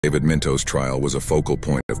David Minto's trial was a focal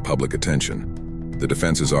point of public attention. The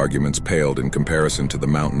defense's arguments paled in comparison to the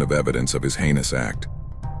mountain of evidence of his heinous act.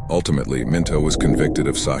 Ultimately, Minto was convicted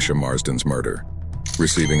of Sasha Marsden's murder,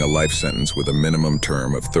 receiving a life sentence with a minimum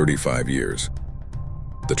term of 35 years.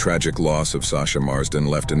 The tragic loss of Sasha Marsden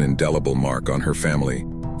left an indelible mark on her family,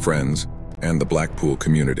 friends, and the Blackpool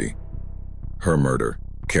community. Her murder,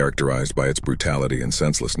 characterized by its brutality and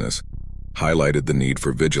senselessness, highlighted the need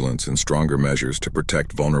for vigilance and stronger measures to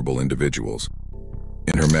protect vulnerable individuals.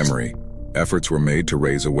 In her memory, efforts were made to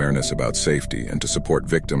raise awareness about safety and to support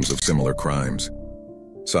victims of similar crimes.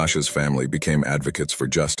 Sasha's family became advocates for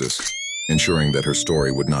justice, ensuring that her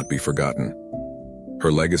story would not be forgotten.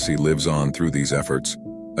 Her legacy lives on through these efforts,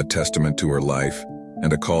 a testament to her life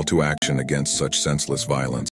and a call to action against such senseless violence.